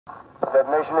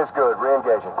Detonation is good.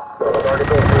 Re-engaging.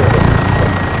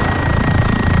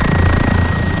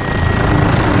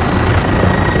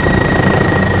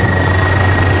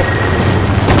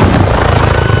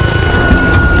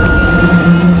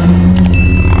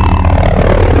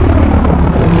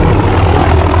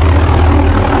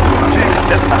 Team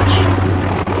Deathmatch.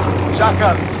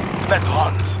 Shotgun. Let's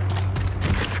hunt.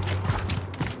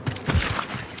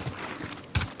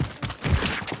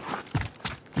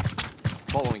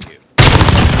 Following you.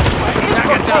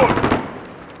 Get down.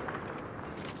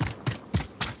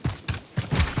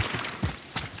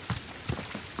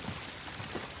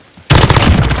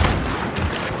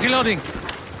 Reloading.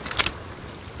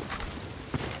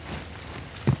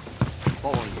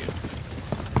 Following you.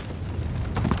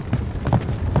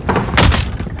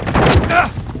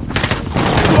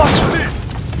 Lost the lead.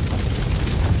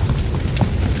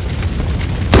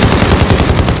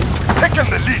 Taking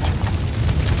the lead.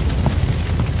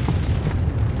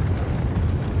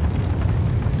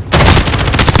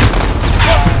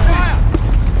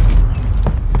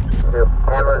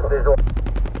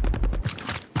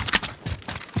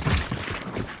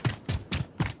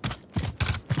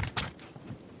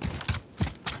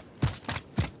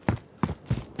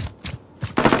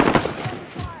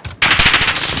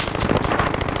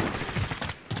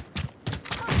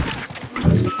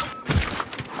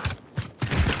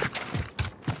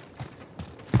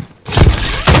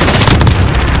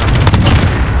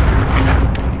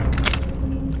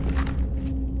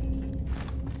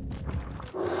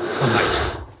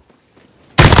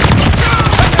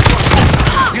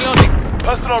 Reloading.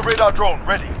 Personal radar drone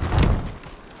ready.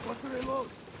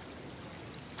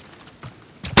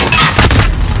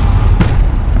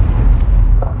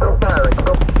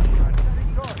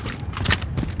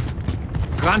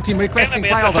 Ground team requesting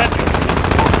flyover.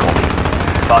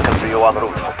 Falcon 3 en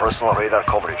route for personal radar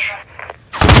coverage.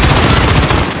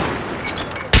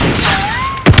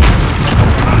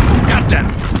 Got them.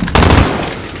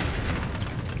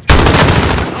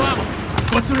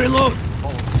 Got to reload.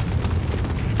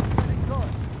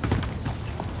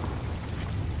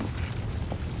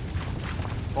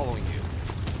 Following you.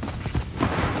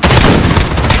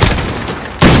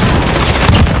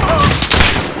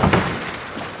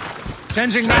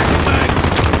 Changing max.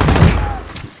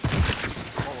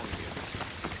 Following you.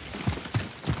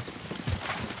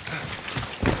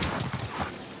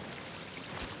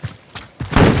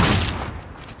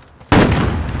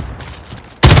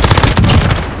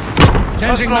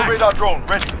 Changing Personal max. radar drone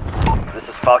ready. This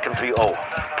is Falcon 3-0.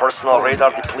 Personal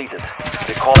radar depleted.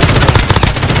 Recalling.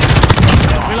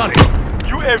 Reloading.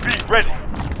 UAV ready.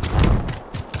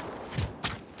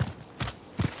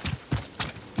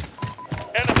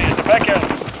 Enemy in the back end.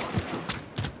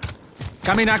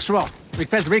 Coming actual.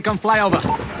 Request recon flyover.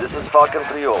 This is Falcon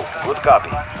 3-0. Good copy.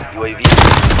 UAV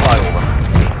flyover.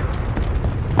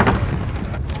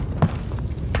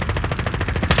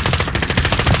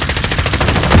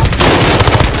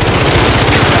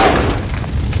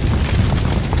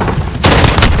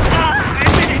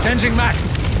 Changing max.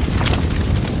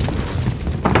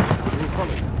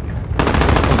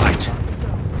 Alright.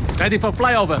 Ready for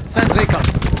flyover. Send recon.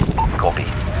 Copy.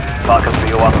 Falcon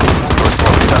 3-0 en route.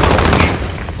 Personal radar coverage.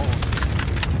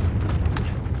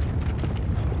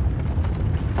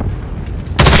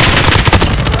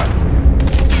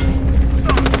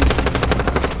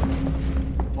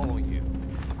 Following you.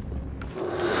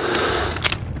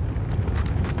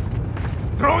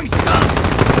 Throwing stun.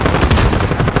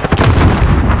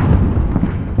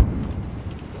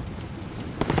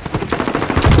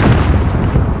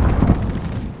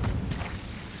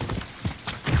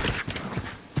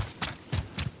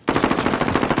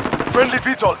 Friendly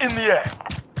VTOL in the air.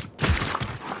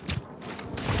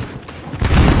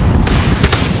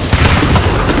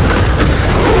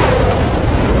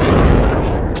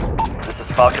 This is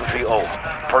Falcon 3-0.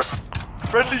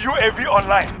 Friendly UAV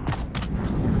online.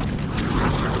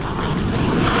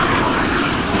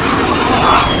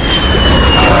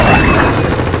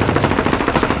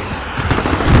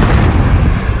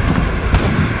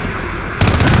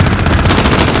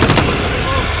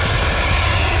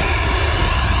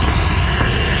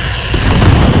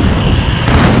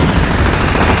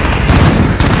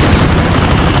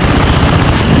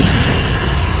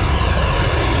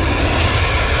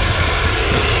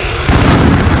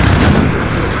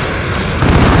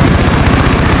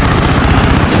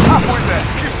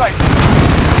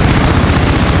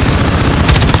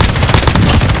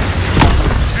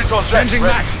 Changing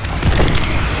max.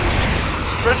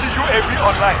 Friendly UAV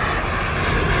online.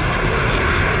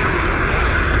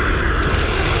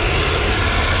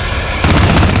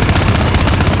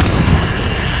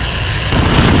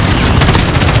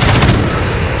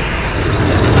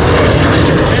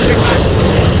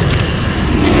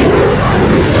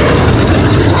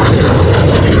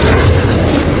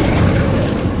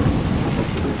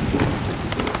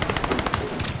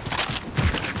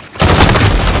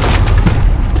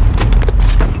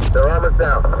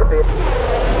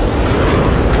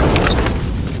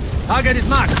 Target is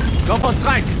marked. Go for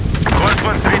strike.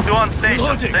 Corporal 3-2 on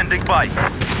station. Standing by.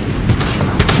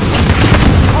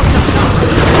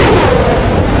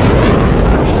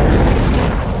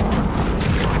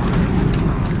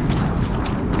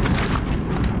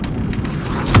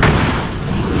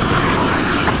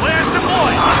 Where's the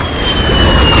boy?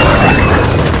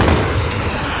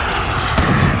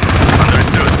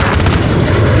 Understood.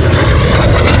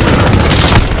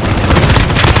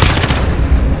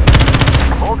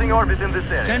 Holding orbit in this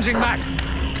area. Changing max.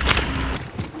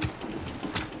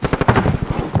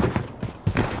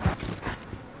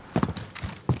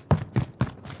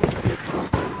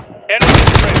 Enemy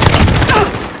straight.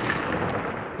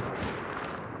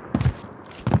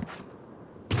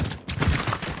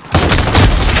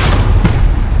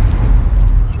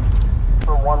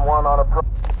 For 1-1 on approach.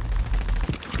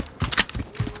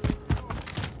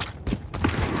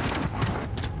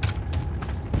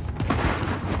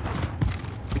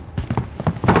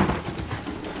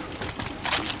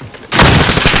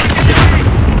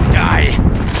 Die.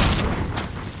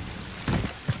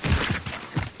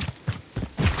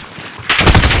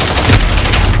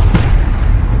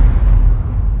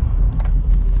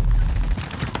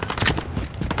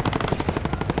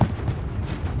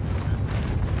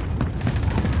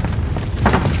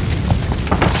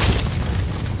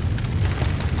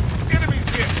 Enemies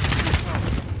here.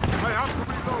 I have to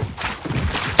reload.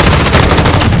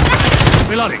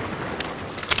 Reloading.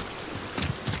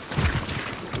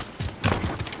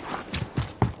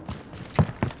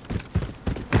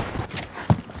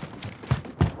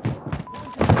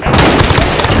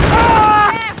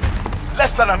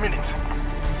 Less than a minute.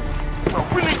 We're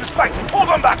winning this fight. Hold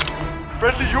on back.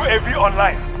 Friendly UAV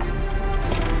online.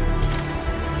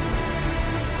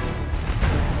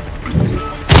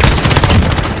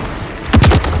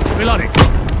 Reloading.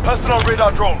 Personal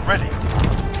radar drone ready.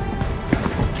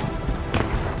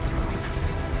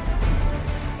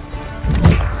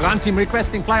 Ground team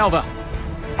requesting flyover.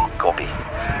 Copy.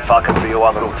 Falcon 3-0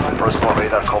 en route. Personal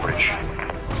radar coverage.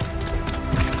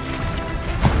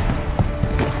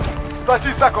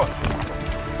 30 seconds.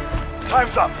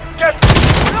 Time's up. Get...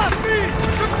 Not me!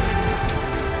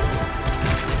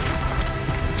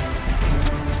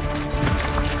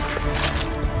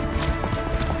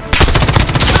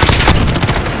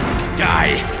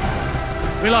 Die.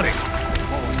 Reloading.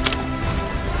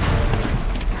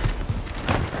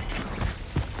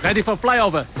 Ready for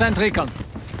flyover. Send recon.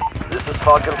 This is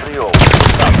Falcon 3-0.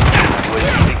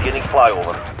 UAV beginning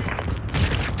flyover.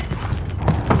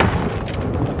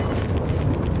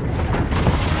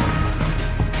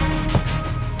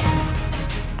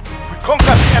 We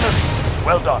conquered the enemy.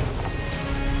 Well done.